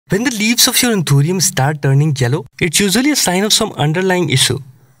When the leaves of your Anthurium start turning yellow, it's usually a sign of some underlying issue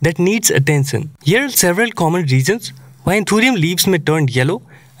that needs attention. Here are several common reasons why Anthurium leaves may turn yellow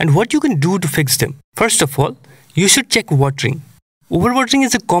and what you can do to fix them. First of all, you should check watering. Overwatering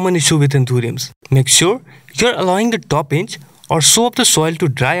is a common issue with Anthuriums. Make sure you're allowing the top inch or so of the soil to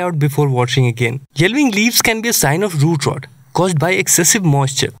dry out before watering again. Yellowing leaves can be a sign of root rot caused by excessive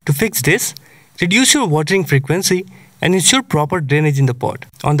moisture. To fix this, reduce your watering frequency and ensure proper drainage in the pot.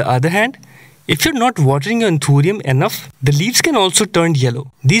 On the other hand, if you're not watering your Anthurium enough, the leaves can also turn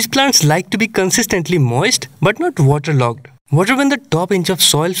yellow. These plants like to be consistently moist but not waterlogged. Water when the top inch of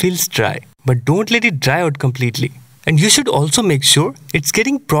soil feels dry, but don't let it dry out completely. And you should also make sure it's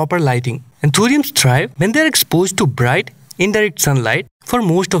getting proper lighting. Anthuriums thrive when they are exposed to bright, indirect sunlight for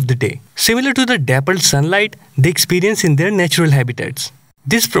most of the day, similar to the dappled sunlight they experience in their natural habitats.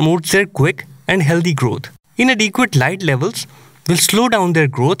 This promotes their quick and healthy growth. Inadequate light levels will slow down their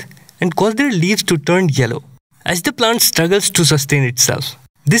growth and cause their leaves to turn yellow as the plant struggles to sustain itself.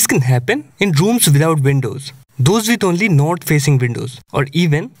 This can happen in rooms without windows, those with only north-facing windows, or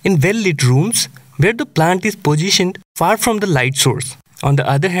even in well-lit rooms where the plant is positioned far from the light source. On the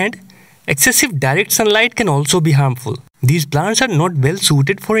other hand, excessive direct sunlight can also be harmful. These plants are not well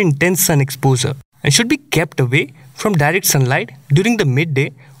suited for intense sun exposure and should be kept away from direct sunlight during the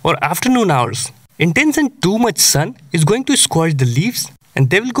midday or afternoon hours. Intense and too much sun is going to scorch the leaves and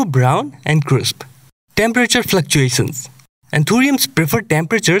they will go brown and crisp. Temperature fluctuations. Anthuriums prefer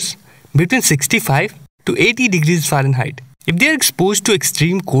temperatures between 65 to 80 degrees Fahrenheit. If they are exposed to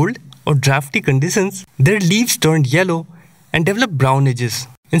extreme cold or drafty conditions, their leaves turn yellow and develop brown edges.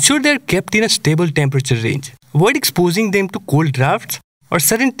 Ensure they are kept in a stable temperature range. Avoid exposing them to cold drafts or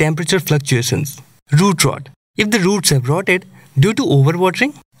sudden temperature fluctuations. Root rot. If the roots have rotted due to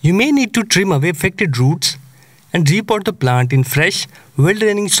overwatering, you may need to trim away affected roots and repot the plant in fresh,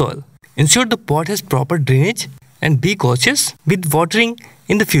 well-draining soil. Ensure the pot has proper drainage and be cautious with watering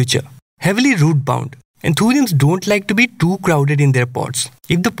in the future. Heavily root bound. Anthuriums don't like to be too crowded in their pots.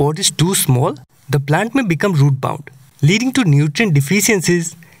 If the pot is too small, the plant may become root bound, leading to nutrient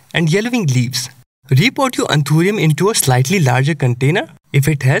deficiencies and yellowing leaves. Repot your Anthurium into a slightly larger container if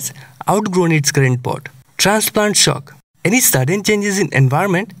it has outgrown its current pot. Transplant shock. Any sudden changes in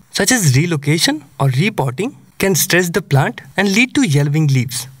environment, such as relocation or repotting, can stress the plant and lead to yellowing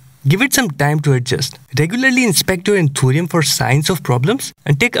leaves. Give it some time to adjust. Regularly inspect your Anthurium for signs of problems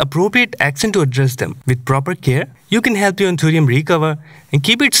and take appropriate action to address them. With proper care, you can help your Anthurium recover and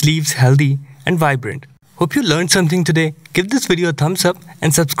keep its leaves healthy and vibrant. Hope you learned something today. Give this video a thumbs up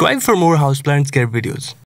and subscribe for more houseplant care videos.